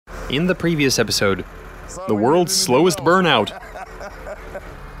In the previous episode, the world's slowest burnout.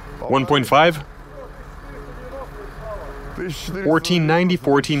 1.5? 1490,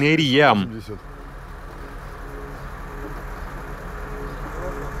 1480, yeah.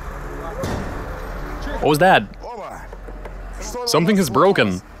 What was that? Something has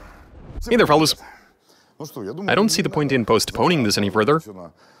broken. Hey there, fellas. I don't see the point in postponing this any further.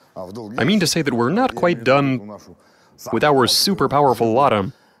 I mean to say that we're not quite done with our super powerful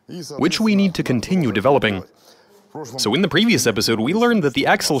Lada, which we need to continue developing. So in the previous episode, we learned that the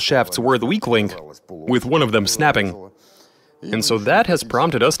axle shafts were the weak link, with one of them snapping. And so that has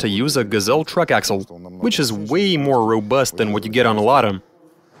prompted us to use a Gazelle truck axle, which is way more robust than what you get on a Lada.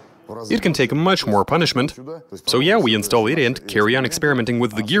 It can take much more punishment. So yeah, we install it and carry on experimenting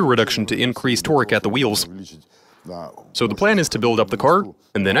with the gear reduction to increase torque at the wheels. So the plan is to build up the car,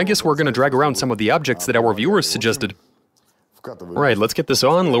 and then I guess we're gonna drag around some of the objects that our viewers suggested. Right, let's get this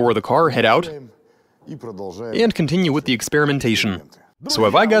on, lower the car, head out, and continue with the experimentation. So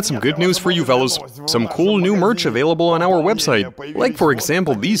have I got some good news for you fellas. Some cool new merch available on our website. Like for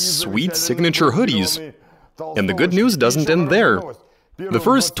example, these sweet signature hoodies. And the good news doesn't end there. The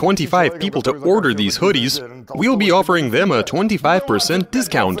first 25 people to order these hoodies, we'll be offering them a 25%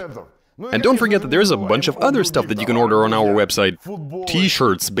 discount. And don't forget that there's a bunch of other stuff that you can order on our website.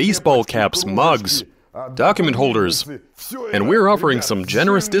 T-shirts, baseball caps, mugs, document holders. And we're offering some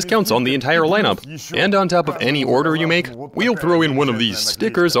generous discounts on the entire lineup. And on top of any order you make, we'll throw in one of these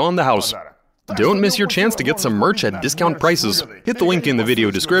stickers on the house. Don't miss your chance to get some merch at discount prices. Hit the link in the video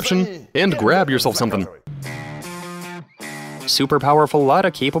description and grab yourself something. Super powerful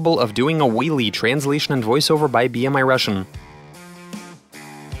Lada capable of doing a wheelie, translation and voiceover by BMI Russian.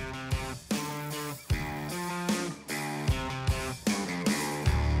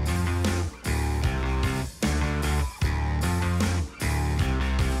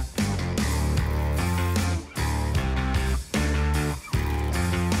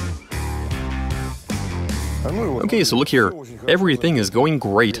 Okay, so look here. Everything is going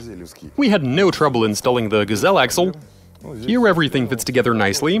great. We had no trouble installing the Gazelle axle. Here everything fits together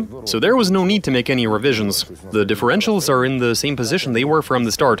nicely, so there was no need to make any revisions. The differentials are in the same position they were from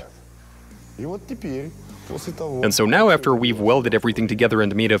the start. And so now, after we've welded everything together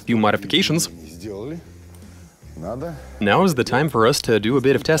and made a few modifications, now is the time for us to do a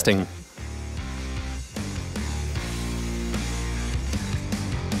bit of testing.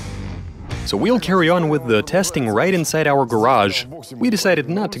 So we'll carry on with the testing right inside our garage. We decided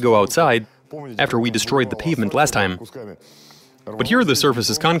not to go outside after we destroyed the pavement last time. But here the surface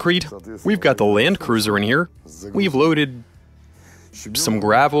is concrete. We've got the Land Cruiser in here. We've loaded some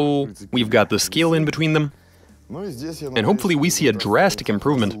gravel. We've got the scale in between them. And hopefully we see a drastic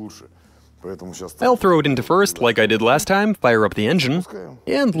improvement. I'll throw it into first, like I did last time, fire up the engine,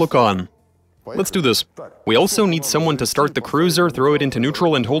 and look on. Let's do this. We also need someone to start the cruiser, throw it into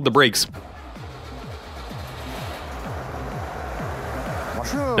neutral, and hold the brakes.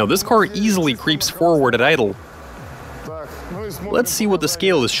 Now this car easily creeps forward at idle. Let's see what the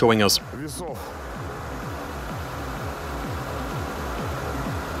scale is showing us.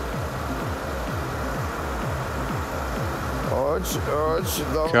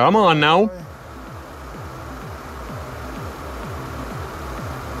 Come on now.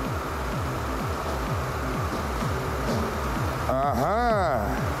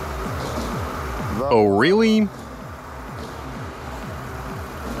 Oh, really?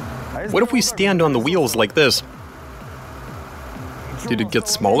 What if we stand on the wheels like this? Did it get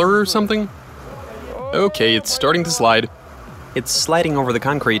smaller or something? Okay, it's starting to slide. It's sliding over the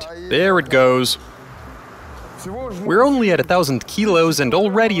concrete. There it goes. We're only at 1,000 kilos and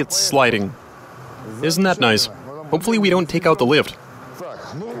already it's sliding. Isn't that nice? Hopefully we don't take out the lift.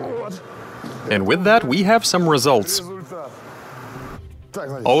 And with that, we have some results.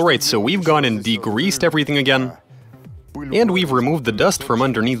 Alright, so we've gone and degreased everything again. And we've removed the dust from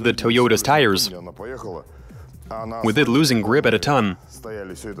underneath the Toyota's tires, with it losing grip at a ton.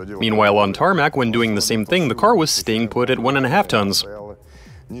 Meanwhile, on tarmac, when doing the same thing, the car was staying put at 1.5 tons.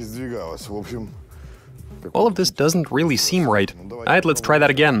 All of this doesn't really seem right. Alright, let's try that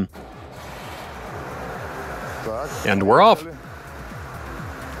again. And we're off.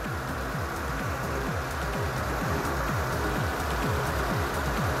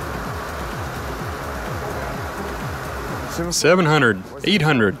 $700,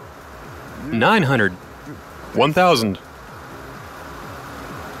 $800, $900, $1,000.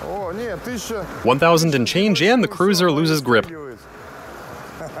 1,000 and change, and the cruiser loses grip.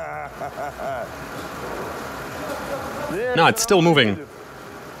 No, it's still moving.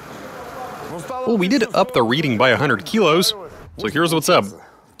 Well, we did up the reading by 100 kilos, so here's what's up.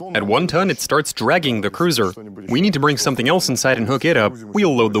 At 1 ton, it starts dragging the cruiser. We need to bring something else inside and hook it up.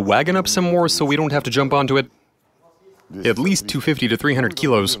 We'll load the wagon up some more so we don't have to jump onto it. At least 250 to 300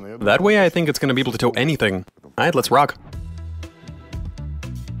 kilos. That way I think it's gonna be able to tow anything. Alright, let's rock.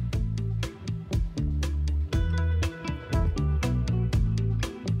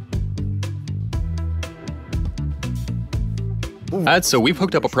 Alright, so we've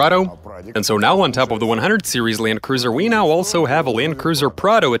hooked up a Prado, and so now on top of the 100 series Land Cruiser, we now also have a Land Cruiser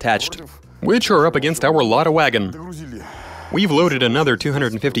Prado attached, which are up against our Lada wagon. We've loaded another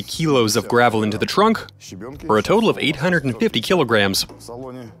 250 kilos of gravel into the trunk, for a total of 850 kilograms.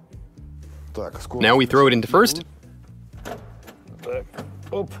 Now we throw it into first,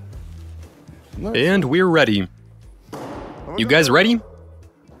 and we're ready. You guys ready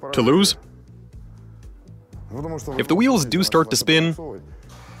to lose? If the wheels do start to spin,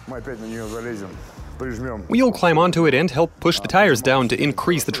 we'll climb onto it and help push the tires down to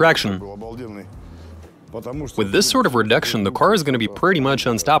increase the traction. With this sort of reduction, the car is going to be pretty much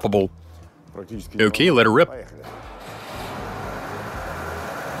unstoppable. Okay, let her rip.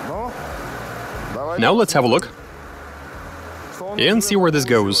 Now let's have a look and see where this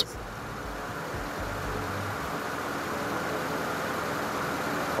goes.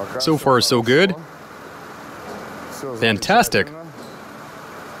 So far, so good. Fantastic.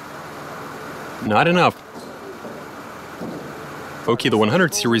 Not enough. Okay, the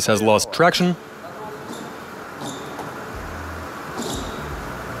 100 series has lost traction.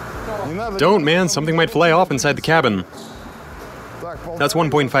 Don't, man, something might fly off inside the cabin. That's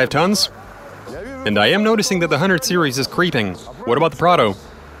 1.5 tons. And I am noticing that the 100 series is creeping. What about the Prado?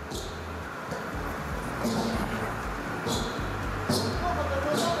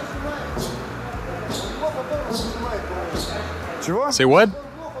 Say what?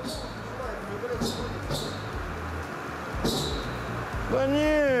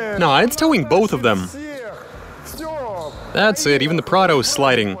 No, it's towing both of them. That's it, even the Prado is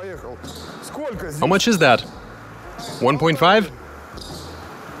sliding. How much is that? 1.5?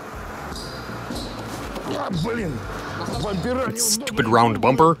 Stupid round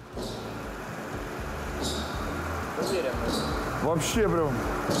bumper.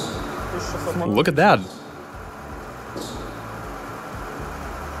 Look at that.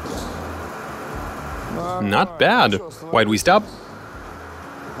 Not bad. Why'd we stop?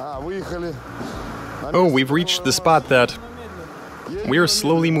 Oh, we've reached the spot that we're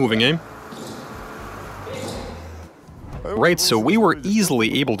slowly moving, eh? Right, so we were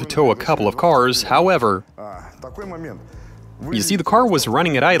easily able to tow a couple of cars, however, you see, the car was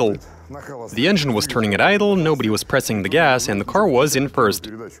running at idle. The engine was turning at idle, nobody was pressing the gas, and the car was in first.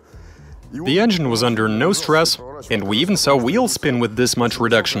 The engine was under no stress, and we even saw wheel spin with this much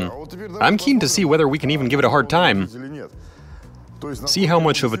reduction. I'm keen to see whether we can even give it a hard time. See how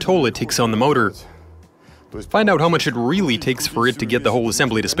much of a toll it takes on the motor. Find out how much it really takes for it to get the whole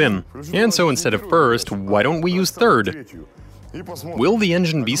assembly to spin. And so instead of first, why don't we use third? Will the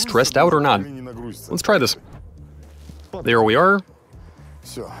engine be stressed out or not? Let's try this. There we are.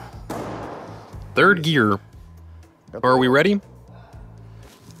 Third gear. Are we ready?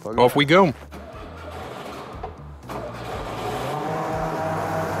 Off we go.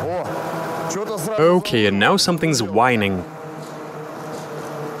 Okay, and now something's whining.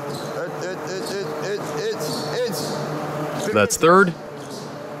 That's third.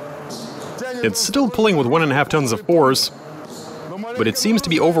 It's still pulling with 1.5 tons of force, but it seems to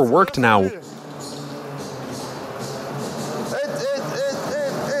be overworked now.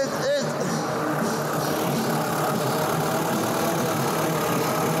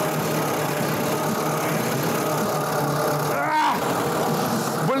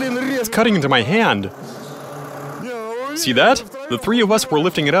 It's cutting into my hand. See that? The three of us were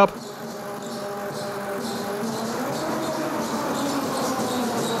lifting it up.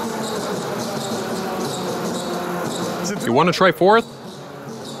 You want to try fourth?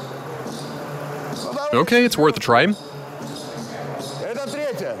 Okay, it's worth a try.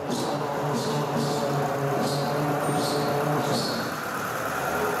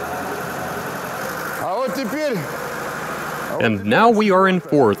 And now we are in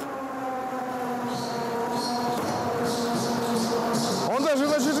fourth.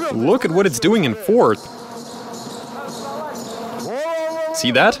 Look at what it's doing in fourth.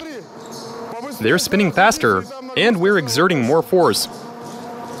 See that? They're spinning faster, and we're exerting more force.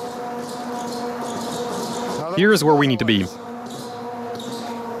 Here's where we need to be.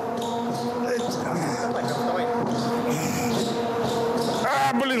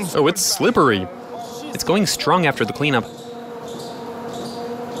 Oh, it's slippery. It's going strong after the cleanup.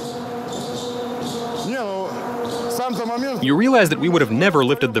 You realize that we would have never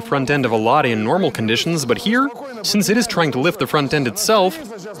lifted the front end of a Lada in normal conditions, but here, since it is trying to lift the front end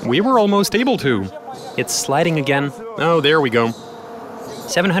itself, we were almost able to. It's sliding again. Oh, there we go.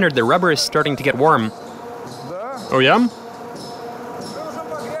 700, the rubber is starting to get warm. Oh yeah?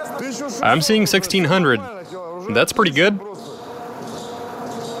 I'm seeing 1600. That's pretty good.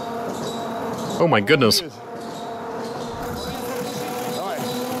 Oh my goodness.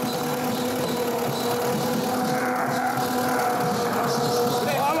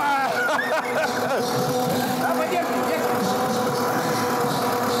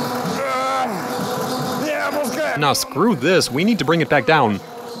 Nah, screw this. We need to bring it back down.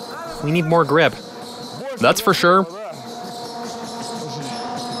 We need more grip. That's for sure.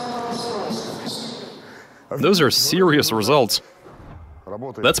 Those are serious results.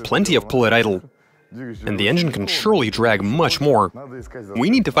 That's plenty of pull at idle. And the engine can surely drag much more.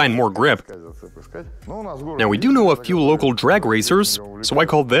 We need to find more grip. Now, we do know a few local drag racers, so I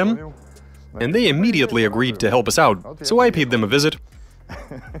called them, and they immediately agreed to help us out, so I paid them a visit.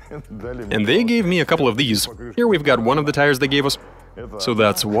 And they gave me a couple of these. Here we've got one of the tires they gave us. So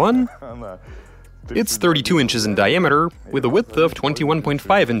that's one. It's 32 inches in diameter, with a width of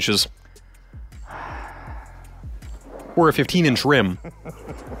 21.5 inches. Or a 15-inch rim.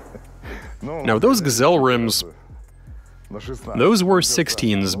 Now those Gazelle rims, those were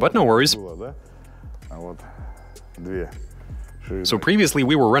 16s, but no worries. So previously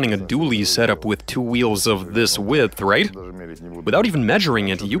we were running a dually setup with two wheels of this width, right? Without even measuring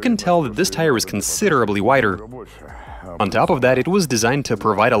it, you can tell that this tire is considerably wider. On top of that, it was designed to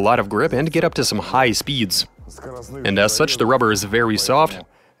provide a lot of grip and get up to some high speeds. And as such, the rubber is very soft.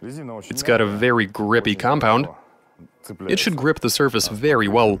 It's got a very grippy compound. It should grip the surface very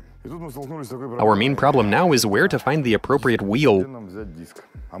well. Our main problem now is where to find the appropriate wheel.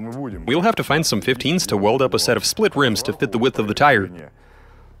 We'll have to find some 15s to weld up a set of split rims to fit the width of the tire.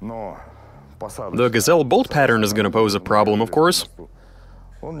 The Gazelle bolt pattern is going to pose a problem, of course.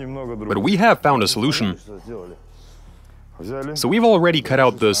 But we have found a solution. So we've already cut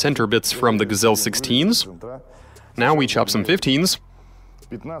out the center bits from the Gazelle 16s. Now we chop some 15s,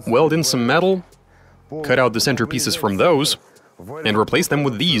 weld in some metal, cut out the center pieces from those, and replace them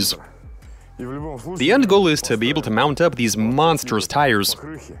with these. The end goal is to be able to mount up these monstrous tires.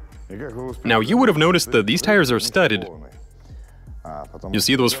 Now, you would have noticed that these tires are studded. You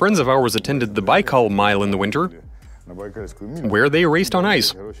see, those friends of ours attended the Baikal Mile in the winter, where they raced on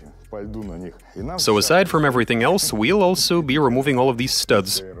ice. So aside from everything else, we'll also be removing all of these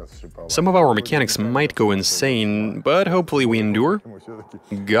studs. Some of our mechanics might go insane, but hopefully we endure.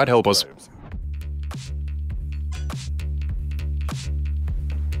 God help us.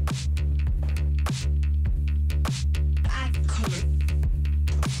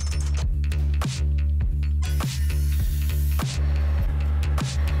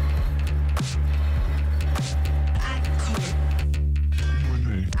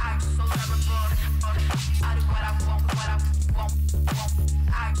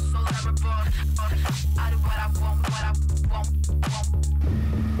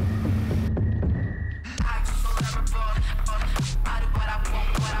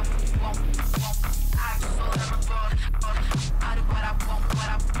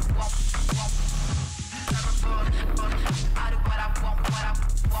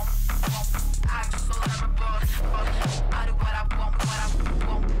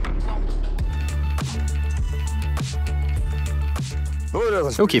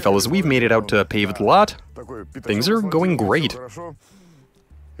 Okay, fellas, we've made it out to a paved lot. Things are going great.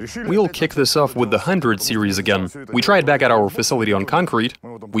 We'll kick this off with the 100 series again. We tried back at our facility on concrete.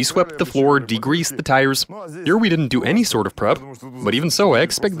 We swept the floor, degreased the tires. Here we didn't do any sort of prep, but even so, I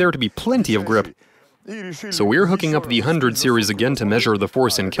expect there to be plenty of grip. So we're hooking up the 100 series again to measure the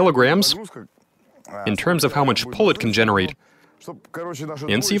force in kilograms, in terms of how much pull it can generate,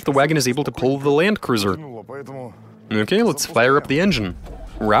 and see if the wagon is able to pull the Land Cruiser. Okay, let's fire up the engine.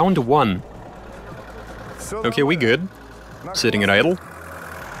 Round 1. Okay, we good. Sitting at idle.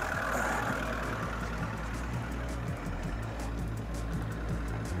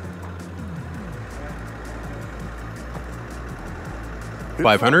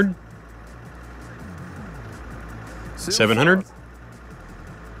 $500. 700.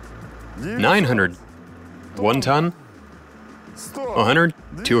 900. 1 ton. 100.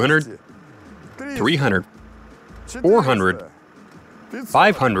 200. 300. 400.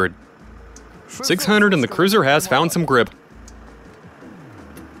 500. 600, and the cruiser has found some grip.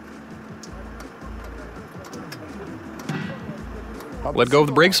 Let go of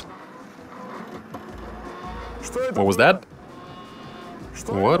the brakes. What was that?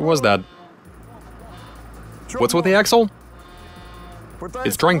 What was that? What's with the axle?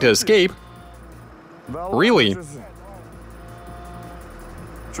 It's trying to escape. Really?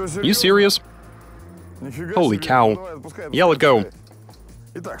 You serious? Holy cow. Yeah, let go.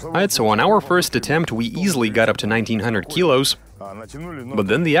 Alright, so on our first attempt we easily got up to 1900 kilos, but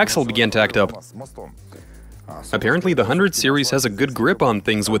then the axle began to act up. Apparently the 100 series has a good grip on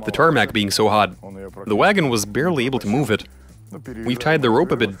things with the tarmac being so hot. The wagon was barely able to move it. We've tied the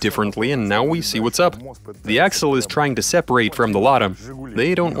rope a bit differently and now we see what's up. The axle is trying to separate from the Lada.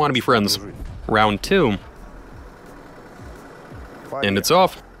 They don't want to be friends. Round 2. And it's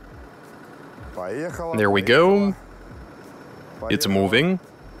off. There we go. It's moving.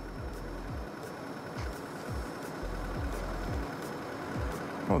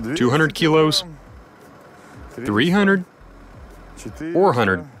 Oh, 200 kilos. 300.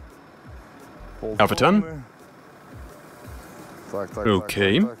 400. Half a ton.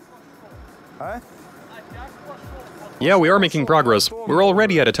 Okay. Yeah, we are making progress. We're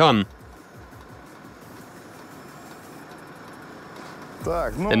already at a ton.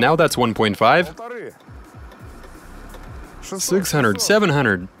 And now that's 1.5. 600,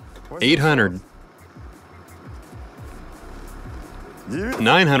 700, 800,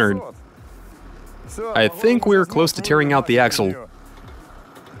 900. I think we're close to tearing out the axle.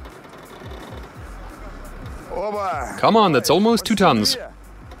 Come on, that's almost 2 tons.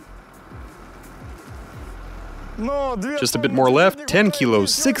 Just a bit more left. 10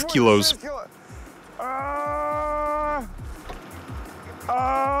 kilos, 6 kilos.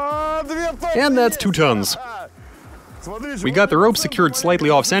 And that's 2 tons. We got the rope secured slightly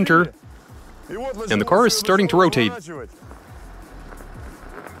off-center, and the car is starting to rotate.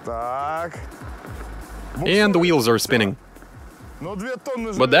 And the wheels are spinning.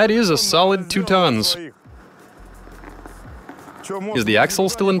 But that is a solid 2 tons. Is the axle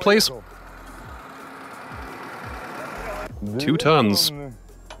still in place? 2 tons.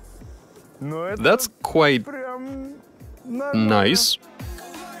 That's quite nice.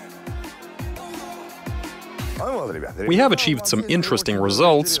 We have achieved some interesting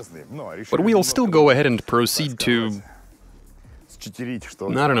results, but we'll still go ahead and proceed to, I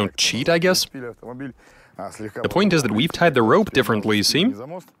don't know, cheat, I guess? The point is that we've tied the rope differently, see?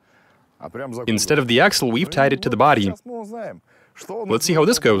 Instead of the axle, we've tied it to the body. Let's see how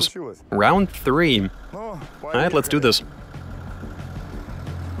this goes. Round 3. Alright, let's do this.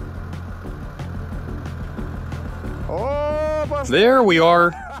 There we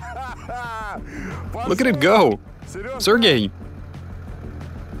are. Look at it go! Sergey!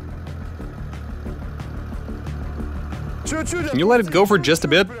 Can you let it go for just a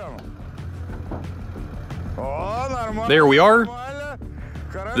bit? There we are.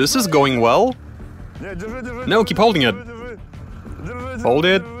 This is going well. No, keep holding it. Hold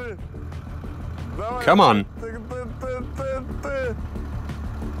it. Come on.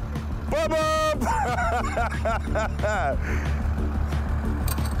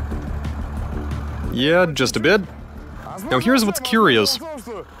 Yeah, just a bit. Now here's what's curious.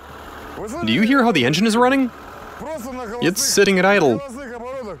 Do you hear how the engine is running? It's sitting at idle.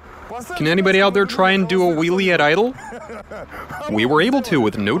 Can anybody out there try and do a wheelie at idle? We were able to,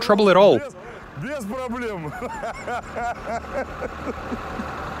 with no trouble at all.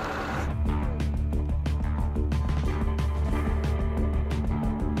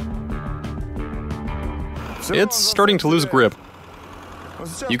 It's starting to lose grip.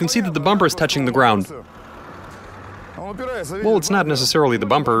 You can see that the bumper is touching the ground. Well, it's not necessarily the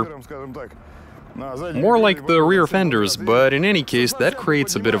bumper. More like the rear fenders, but in any case, that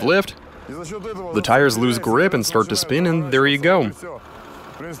creates a bit of lift. The tires lose grip and start to spin, and there you go.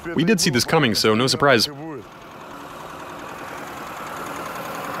 We did see this coming, so no surprise.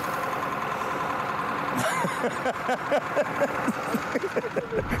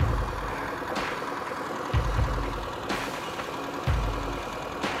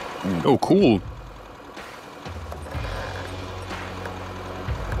 Oh, cool.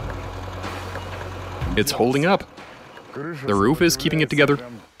 It's holding up. The roof is keeping it together.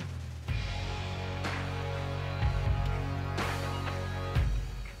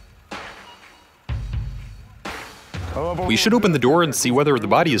 We should open the door and see whether the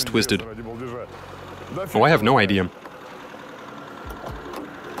body is twisted. Oh, I have no idea.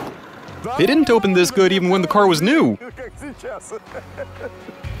 It didn't open this good even when the car was new.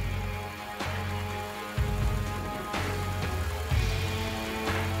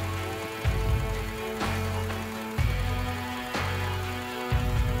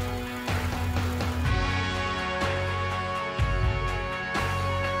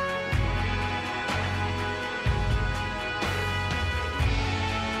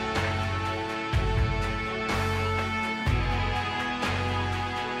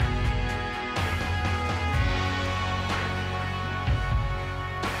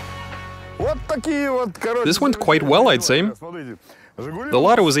 This went quite well, I'd say. The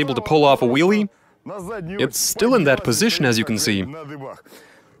Lada was able to pull off a wheelie. It's still in that position, as you can see.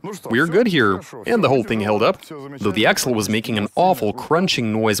 We're good here, and the whole thing held up, though the axle was making an awful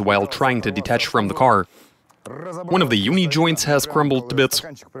crunching noise while trying to detach from the car. One of the uni joints has crumbled to bits.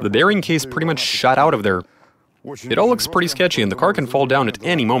 The bearing case pretty much shot out of there. It all looks pretty sketchy, and the car can fall down at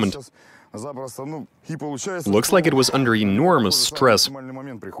any moment. Looks like it was under enormous stress.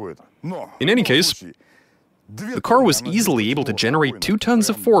 In any case, the car was easily able to generate 2 tons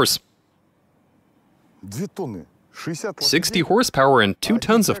of force. 60 horsepower and 2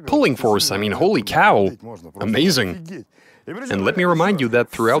 tons of pulling force. I mean, holy cow. Amazing. And let me remind you that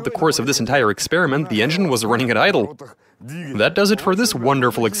throughout the course of this entire experiment, the engine was running at idle. That does it for this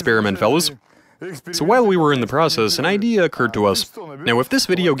wonderful experiment, fellas. So while we were in the process, an idea occurred to us. Now, if this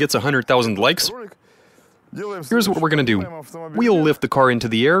video gets 100,000 likes, here's what we're gonna do. We'll lift the car into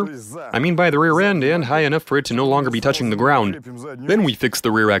the air, I mean by the rear end, and high enough for it to no longer be touching the ground. Then we fix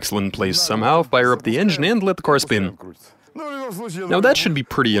the rear axle in place somehow, fire up the engine, and let the car spin. Now that should be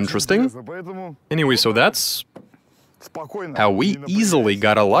pretty interesting. Anyway, so that's how we easily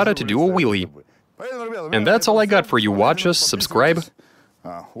got a Lada to do a wheelie. And that's all I got for you. Watch us, subscribe.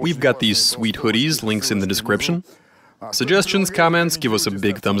 We've got these sweet hoodies, links in the description. Suggestions, comments, give us a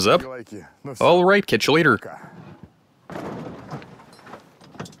big thumbs up. Alright, catch you later.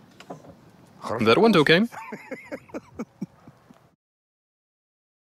 That went okay.